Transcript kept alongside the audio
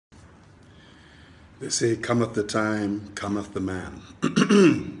They say, cometh the time, cometh the man.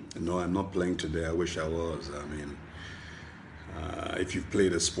 No, I'm not playing today. I wish I was. If you've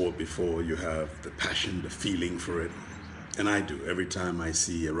played a sport before, you have the passion, the feeling for it. And I do. Every time I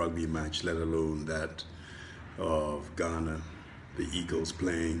see a rugby match, let alone that of Ghana, the Eagles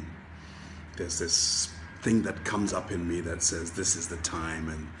playing, there's this thing that comes up in me that says, this is the time,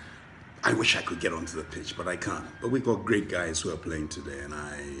 and I wish I could get onto the pitch, but I can't. But we've got great guys who are playing today, and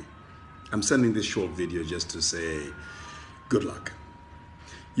I'm sending this short video just to say good luck.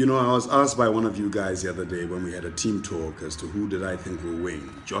 You know, I was asked by one of you guys the other day when we had a team talk as to who did I think will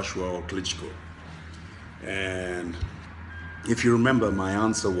win, Joshua or Klitschko. And if you remember, my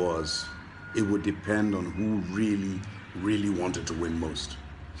answer was, it would depend on who really wanted to win most.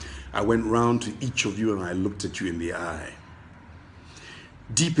 I went round to each of you and I looked at you in the eye,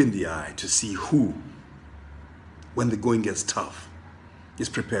 deep in the eye, to see who, when the going gets tough, is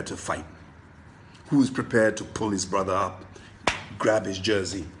prepared to fight. Who is prepared to pull his brother up, grab his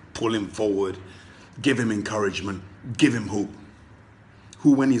jersey, pull him forward, give him encouragement, give him hope.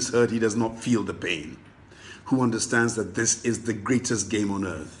 Who, when he's hurt, he does not feel the pain. Who understands that this is the greatest game on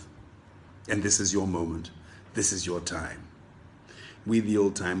earth. And this is your moment. This is your time. We, the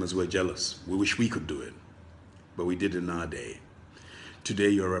old timers, were jealous. We wish we could do it. But we did in our day. Today,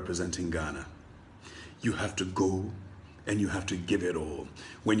 you're representing Ghana. You have to go and you have to give it all.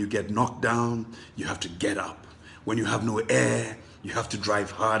 When you get knocked down, you have to get up. When you have no air, you have to drive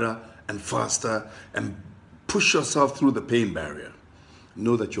harder and faster and push yourself through the pain barrier.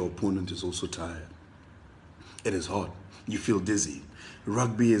 Know that your opponent is also tired. It is hot. You feel dizzy.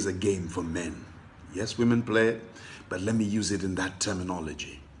 Rugby is a game for men. Yes, women play it, but let me use it in that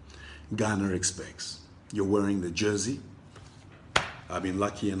terminology. Ghana expects. You're wearing the jersey. I've been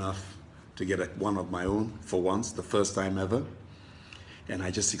lucky enough to get one of my own for once, the first time ever. And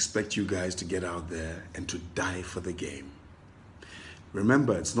I just expect you guys to get out there and to die for the game.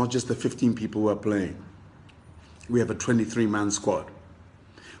 Remember, it's not just the 15 people who are playing. We have a 23-man squad.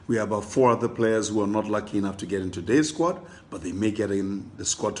 We have about 4 other players who are not lucky enough to get in today's squad, but they may get in the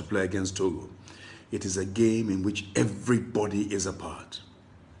squad to play against Togo. It is a game in which everybody is a part.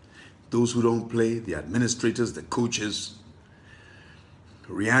 Those who don't play, the administrators, the coaches,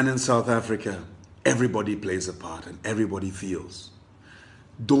 Rian in South Africa, everybody plays a part and everybody feels.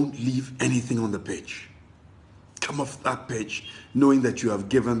 Don't leave anything on the pitch. Come off that pitch knowing that you have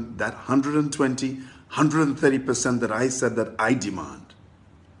given that 120, 130% that I said that I demand.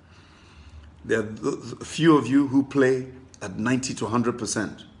 There are a few of you who play at 90 to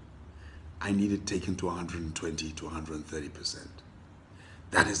 100%. I need it taken to 120 to 130%.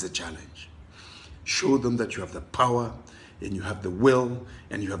 That is the challenge. Show them that you have the power and you have the will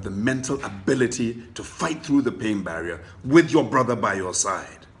and you have the mental ability to fight through the pain barrier with your brother by your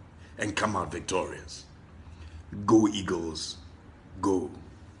side and come out victorious. Go Eagles, go.